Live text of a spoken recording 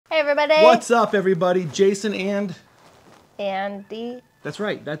Hey everybody! What's up, everybody? Jason and Andy. That's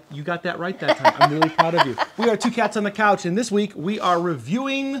right. You got that right that time. I'm really proud of you. We are Two Cats on the Couch, and this week we are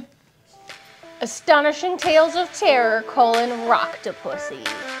reviewing Astonishing Tales of Terror: Rocktapussy.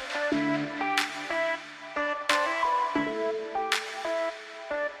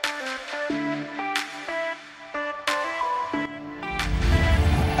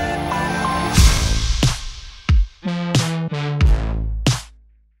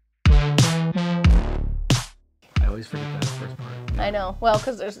 I always forget that first part. I know. Well,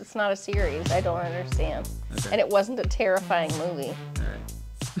 because it's not a series. I don't understand. Okay. And it wasn't a terrifying movie. All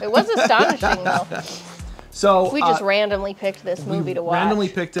right. It was astonishing, though. So We just randomly picked this movie to watch. Randomly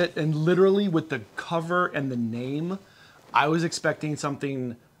picked it, and literally with the cover and the name, I was expecting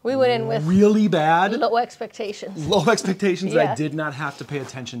something We went in with really bad. low expectations. Low expectations Yeah. that I did not have to pay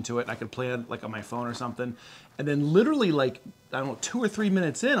attention to it. I could play it like on my phone or something. And then literally like, I don't know, 2 or 3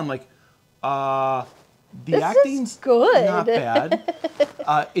 minutes in, I'm like, the This acting's is good. not bad.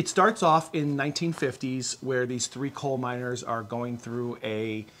 It starts off in 1950s where these 3 coal miners are going through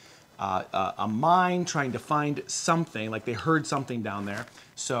a mine trying to find something, like they heard something down there.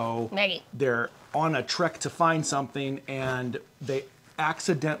 So Maggie. they're on a trek to find something, and they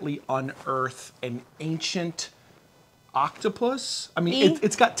accidentally unearth an ancient octopus. I mean,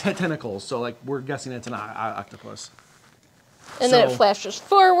 it's got tentacles, so like we're guessing it's an octopus. And then it flashes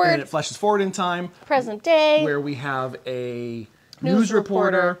forward. And it flashes forward in time. Present day. Where we have a news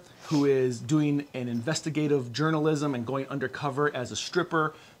reporter who is doing an investigative journalism and going undercover as a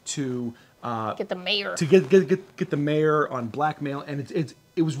stripper to Get the mayor. to get the mayor on blackmail, and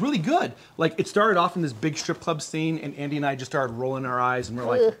it was really good. Like, it started off in this big strip club scene, and Andy and I just started rolling our eyes, and we're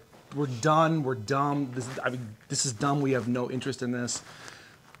like, Ugh. we're done, we're dumb. This is dumb. We have no interest in this.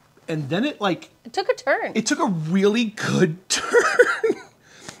 And then it took a turn. It took a really good turn,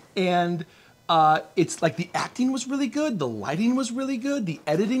 and it's like the acting was really good, the lighting was really good, the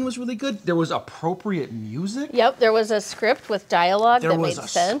editing was really good. There was appropriate music. Yep, there was a script with dialogue that made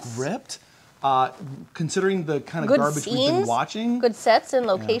sense. There was a script. Considering the kind of Good garbage we've been scenes, watching. good sets and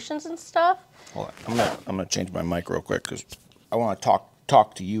locations and stuff. Hold on, I'm gonna change my mic real quick because I want to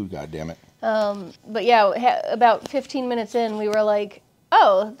talk to you. God damn it. But yeah, about 15 minutes in, we were like,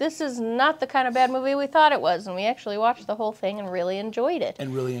 oh, this is not the kind of bad movie we thought it was. And we actually watched the whole thing and really enjoyed it.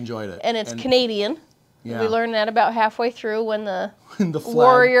 And it's Canadian. Yeah. We learned that about halfway through when the flag.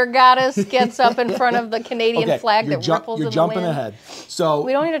 warrior goddess gets up in front of the Canadian flag that ripples in the wind. You're jumping ahead. So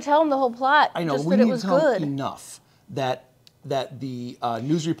we don't need to tell them the whole plot. I know, just we that need it was to tell good. them enough that the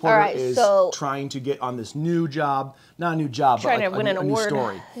news reporter is trying to get on this new job, not a new job, Trying but to like win an a new award.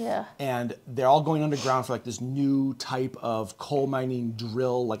 story. Yeah. And they're all going underground for like this new type of coal mining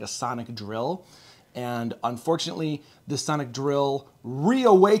drill, like a sonic drill. And unfortunately, this sonic drill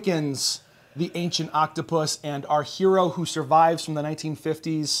reawakens the ancient octopus, and our hero who survives from the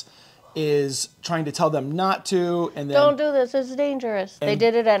 1950s is trying to tell them not to. And then Don't do this, it's dangerous. They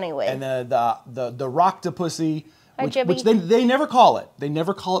did it anyway. And the Rocktapussy, Hi, which they never call it. They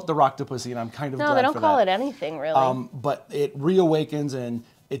never call it the Rocktapussy, and I'm kind of glad for that. No, they don't call it anything, really. But it reawakens, and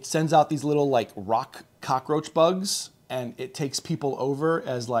it sends out these little like rock cockroach bugs, and it takes people over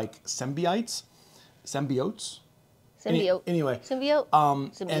as like symbiotes. Anyway. Symbiote.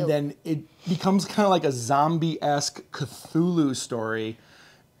 And then it becomes kind of like a zombie-esque Cthulhu story.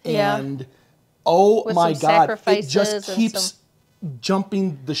 Yeah. And oh With my some God, it sacrifices just and keeps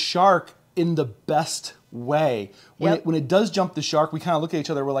jumping the shark in the best way. When it does jump the shark, we kind of look at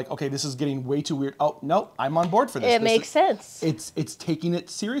each other, we're like, okay, this is getting way too weird. Oh, no, I'm on board for this. It makes sense. It's taking it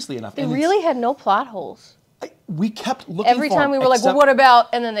seriously enough. They really had no plot holes. We kept looking Every for time we them, were like, well, what about?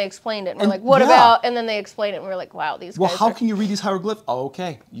 And then they explained it. And we're like, what about? And then they explained it. And we were like, wow, these guys Well, how can you read these hieroglyphs? Oh,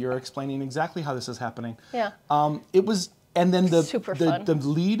 okay, you're explaining exactly how this is happening. Yeah. It was, and then Super fun. the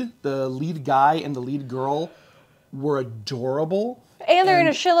lead guy and the lead girl were adorable. And they're in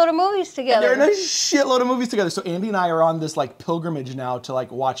a shitload of movies together. They're in a shitload of movies together. So Andy and I are on this like pilgrimage now to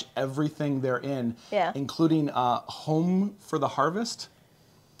like watch everything they're in, including Home for the Harvest,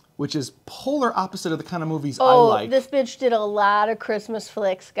 which is polar opposite of the kind of movies I like. This bitch did a lot of Christmas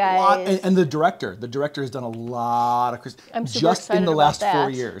flicks, guys. And the director has done a lot of Christmas. I'm super just excited in the about last that.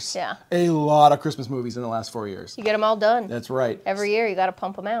 4 years. Yeah. A lot of Christmas movies in the last 4 years. You get them all done. That's right. Every year, you got to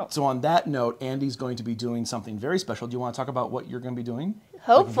pump them out. So on that note, Andy's going to be doing something very special. Do you want to talk about what you're going to be doing?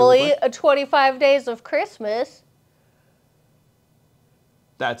 Hopefully, a 25 Days of Christmas.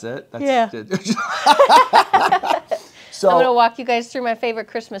 That's it? Yeah. So I'm going to walk you guys through my favorite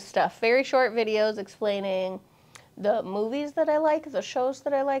Christmas stuff. Very short videos explaining the movies that I like, the shows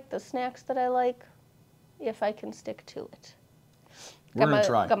that I like, the snacks that I like, if I can stick to it. We're going to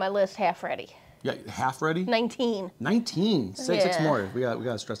try. Got my list half ready. Yeah, half ready? 19. 19. Six more. We got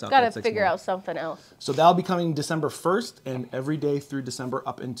to stress out Got that to figure more. out something else. So that'll be coming December 1st and every day through December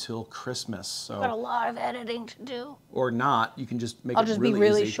up until Christmas. So Got a lot of editing to do. Or not. You can just make I'll it just really be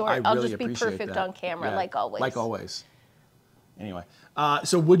really easy. short. I'll just be perfect on camera, like always. Like always. Anyway,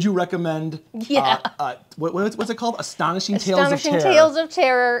 so would you recommend? Yeah. What's it called? Astonishing Tales of Terror. Astonishing Tales of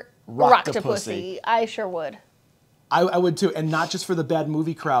Terror. Rocktapussy. Rocktapussy. I sure would. I would too, and not just for the bad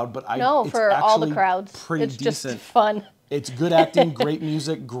movie crowd, but it's for all the crowds. Pretty it's decent. Just fun. It's good acting, great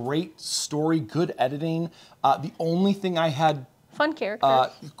music, great story, good editing. The only thing I had. Fun characters.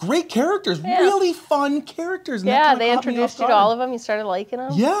 Great characters, really fun characters. Yeah, they introduced you to all of them. You started liking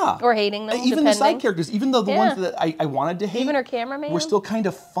them. Yeah. Or hating them, even the side characters, even though the ones that I wanted to hate, even her cameraman, were still kind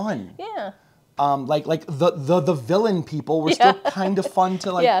of fun. Yeah. Like the villain people were still kind of fun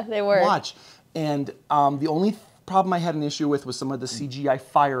to they were. watch. And the only problem I had an issue with was some of the CGI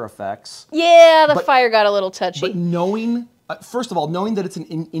fire effects. Yeah, the fire got a little touchy. But knowing, first of all, knowing that it's an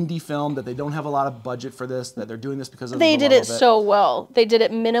indie film, that they don't have a lot of budget for this, that they're doing this because of they did it so well. They did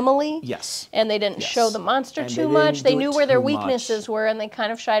it minimally. Yes. And they didn't show the monster too much. They knew where their weaknesses were, and they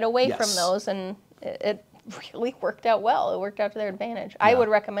kind of shied away from those, and it really worked out well. It worked out to their advantage. I would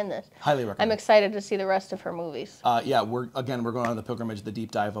recommend this. Highly recommend. I'm excited to see the rest of her movies. Yeah, we're going on the pilgrimage, the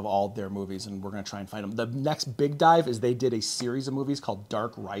deep dive of all their movies, and we're going to try and find them. The next big dive is they did a series of movies called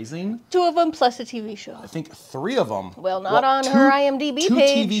Dark Rising. 2 of them plus a TV show. I think 3 of them. Well, not on her IMDb two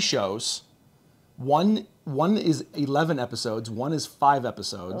page. 2 TV shows. One is 11 episodes. One is 5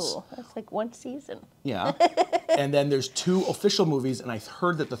 episodes. Oh, that's like 1 season. Yeah. And then there's 2 official movies, and I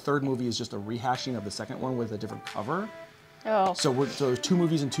heard that the 3rd movie is just a rehashing of the 2nd one with a different cover. Oh. So there's 2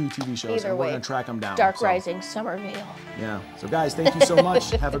 movies and 2 TV shows, and we're going to track them down. Dark Rising, Somerville. Yeah. So guys, thank you so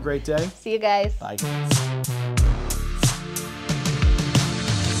much. Have a great day. See you guys. Bye.